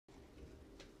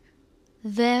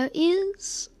There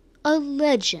is a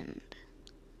legend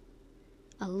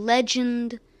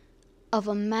of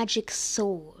a magic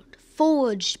sword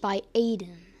forged by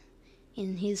Aiden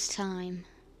in his time.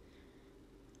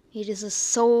 It is a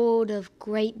sword of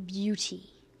great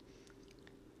beauty,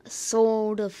 a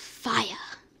sword of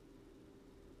fire,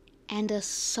 and a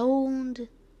sword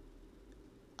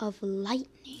of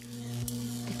lightning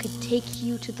that could take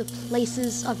you to the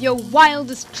places of your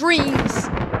wildest dreams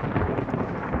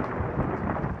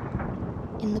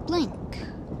in the blink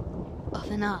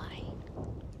of an eye.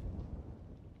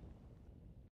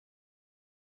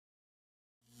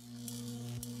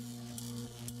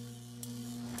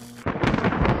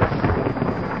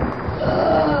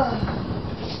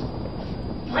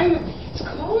 Finally, it's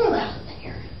cold out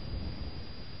there.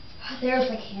 There's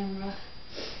the camera.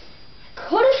 I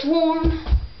could have sworn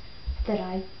that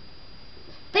I was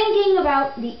thinking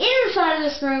about the inside of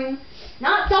this room,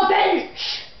 not the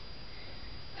bench.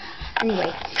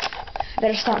 Anyway, I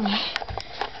better stop me.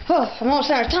 Oh, I'm almost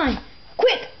out of time.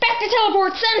 Quick, back to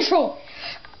Teleport Central!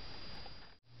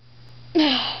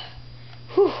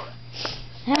 Whew.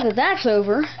 Now that that's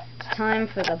over, it's time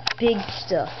for the big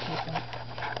stuff, people.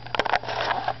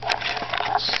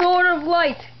 Sword of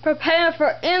Light, prepare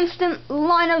for instant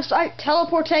line-of-sight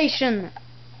teleportation.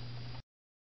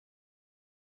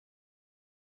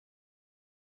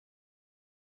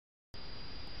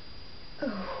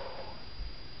 Oh.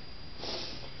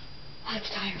 That's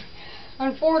tiring.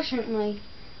 Unfortunately,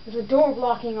 there's a door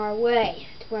blocking our way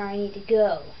to where I need to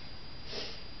go.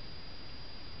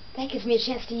 That gives me a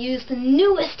chance to use the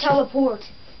newest teleport.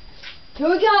 Here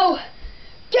we go!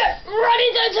 Get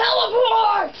ready to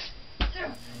teleport!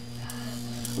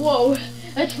 Whoa,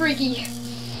 that's freaky.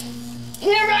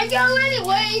 Here I go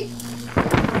anyway!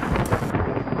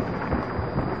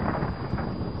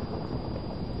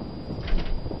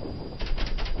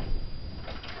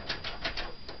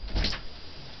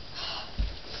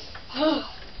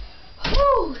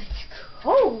 Oh, it's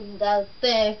cold out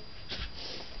there.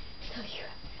 Tell you,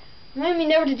 remind me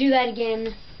never to do that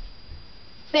again.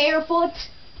 Barefoot.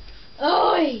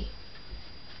 Oi!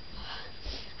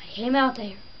 I came out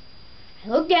there. I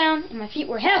looked down, and my feet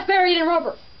were half buried in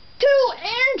rubber. 2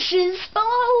 inches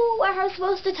below where I was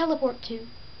supposed to teleport to.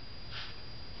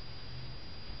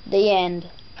 The end.